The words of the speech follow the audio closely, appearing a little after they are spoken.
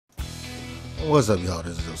What's up, y'all?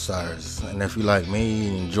 This is Osirez, and if you like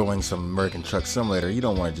me enjoying some American Truck Simulator, you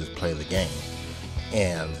don't want to just play the game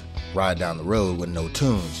and ride down the road with no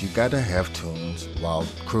tunes. You got to have tunes while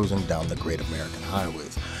cruising down the great American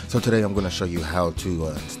highways. So today I'm going to show you how to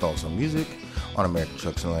install some music on American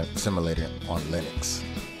Truck Simulator on Linux.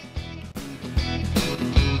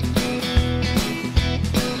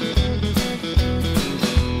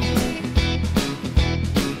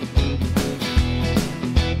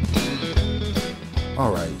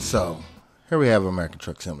 Alright, so here we have American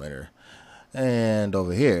Truck Simulator, and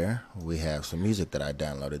over here we have some music that I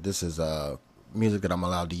downloaded. This is music that I'm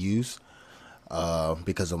allowed to use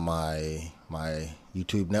because of my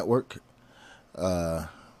YouTube network.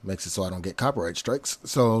 Makes it so I don't get copyright strikes.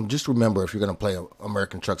 So just remember, if you're going to play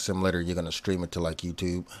American Truck Simulator, you're going to stream it to like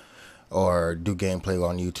YouTube or do gameplay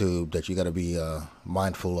on YouTube, that you got to be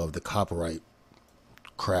mindful of the copyright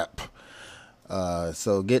crap.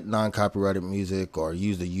 So get non-copyrighted music or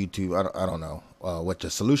use the YouTube. I don't know what the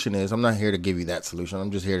solution is. I'm not here to give you that solution. I'm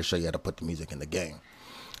just here to show you how to put the music in the game.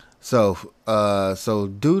 So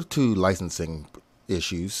due to licensing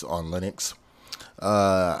issues on Linux,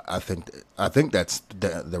 I think that's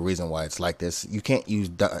the reason why it's like this. You can't use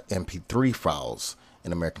 .mp3 files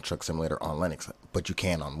in American Truck Simulator on Linux, but you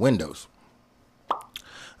can on Windows.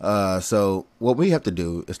 So what we have to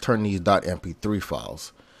do is turn these .mp3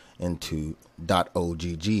 files into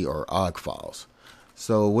 .ogg or .ogg files.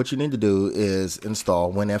 So what you need to do is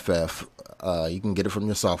install WinFF. You can get it from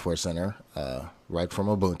your software center, right from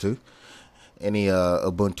Ubuntu. Any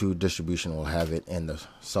Ubuntu distribution will have it in the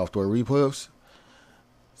software repos.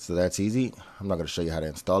 So that's easy. I'm not going to show you how to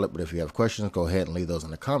install it, but if you have questions, go ahead and leave those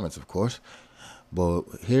in the comments, of course. But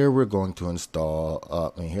here we're going to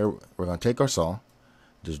install, here we're going to take our song,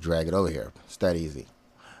 just drag it over here. It's that easy.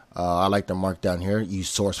 I like to mark down here, use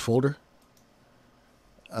source folder,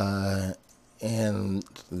 and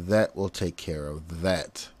that will take care of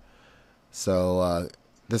that. So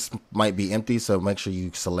this might be empty, so make sure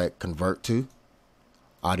you select convert to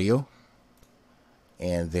audio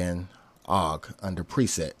and then OGG under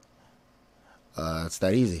preset. It's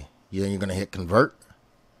that easy. Then you're going to hit convert,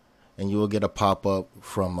 and you will get a pop-up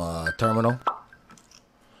from terminal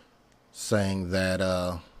saying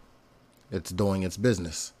that it's doing its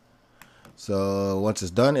business. So once it's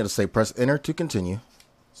done, it'll say press enter to continue.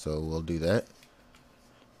 So we'll do that.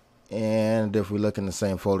 And if we look in the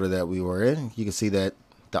same folder that we were in, you can see that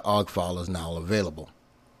the OGG file is now available.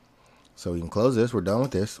 So we can close this. We're done with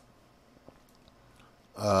this.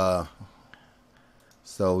 So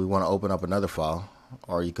we want to open up another file,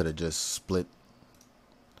 or you could have just split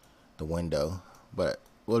the window, but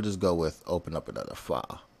we'll just go with open up another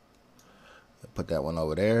file. Put that one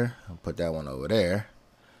over there, and put that one over there.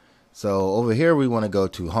 So over here we want to go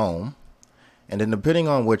to home, and then depending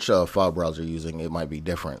on which file browser you're using, it might be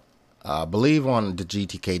different. I believe on the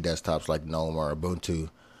GTK desktops like GNOME or Ubuntu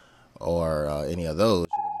or any of those,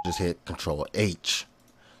 just hit Control H.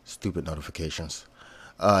 Stupid notifications.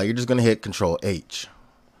 You're just gonna hit Control H.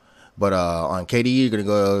 But on KDE, you're gonna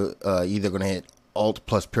go either gonna hit Alt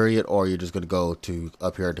plus period, or you're just gonna go to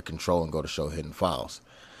up here to Control and go to Show Hidden Files.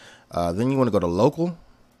 Then you want to go to Local,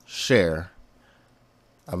 Share,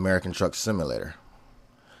 American Truck Simulator.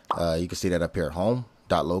 You can see that up here,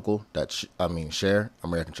 home.local, share,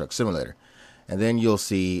 American Truck Simulator. And then you'll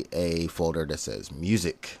see a folder that says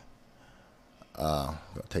music.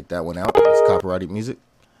 Take that one out. It's copyrighted music.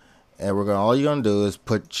 And all you're gonna do is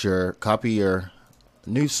copy your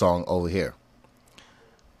new song over here.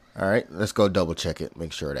 Alright, let's go double check it,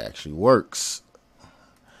 make sure it actually works.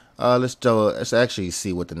 Let's actually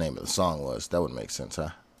see what the name of the song was. That would make sense,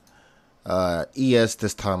 huh? ES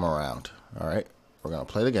This Time Around. Alright, we're going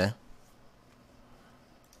to play the game.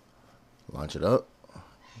 Launch it up.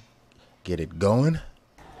 Get it going.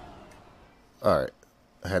 Alright,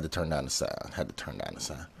 I had to turn down the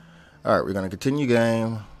sound. Alright, we're going to continue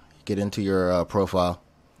game. Get into your profile.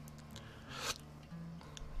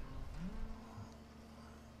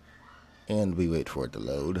 And we wait for it to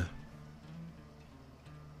load.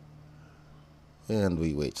 And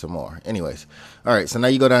we wait some more. Anyways, all right, so now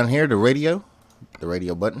you go down here to radio, the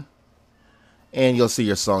radio button, and you'll see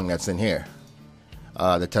your song that's in here.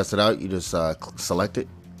 To test it out, you just select it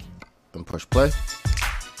and push play.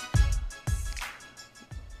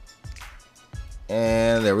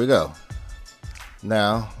 And there we go.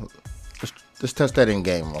 Now, let's test that in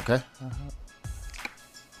game, okay?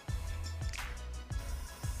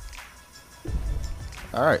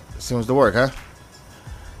 All right, seems to work, huh?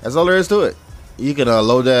 That's all there is to it. You can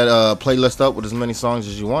load that playlist up with as many songs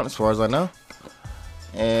as you want, as far as I know.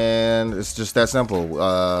 And it's just that simple.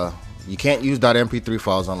 You can't use .mp3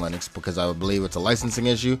 files on Linux because I believe it's a licensing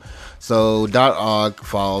issue. So .ogg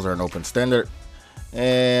files are an open standard,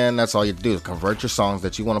 and that's all you have to do is convert your songs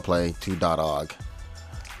that you want to play to .ogg.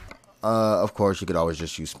 Of course, you could always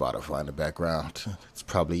just use Spotify in the background. It's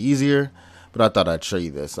probably easier, but I thought I'd show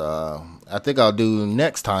you this. I think I'll do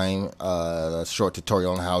next time a short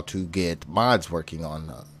tutorial on how to get mods working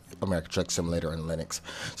on American Truck Simulator and Linux.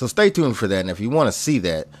 So stay tuned for that, and if you want to see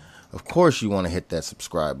that, of course, you want to hit that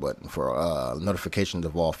subscribe button for notifications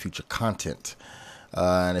of all future content.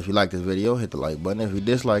 And if you like this video, hit the like button. If you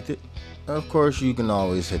disliked it, of course, you can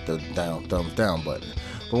always hit the thumbs down button.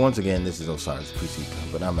 But once again, this is Osirez PC,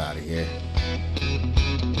 but I'm out of here.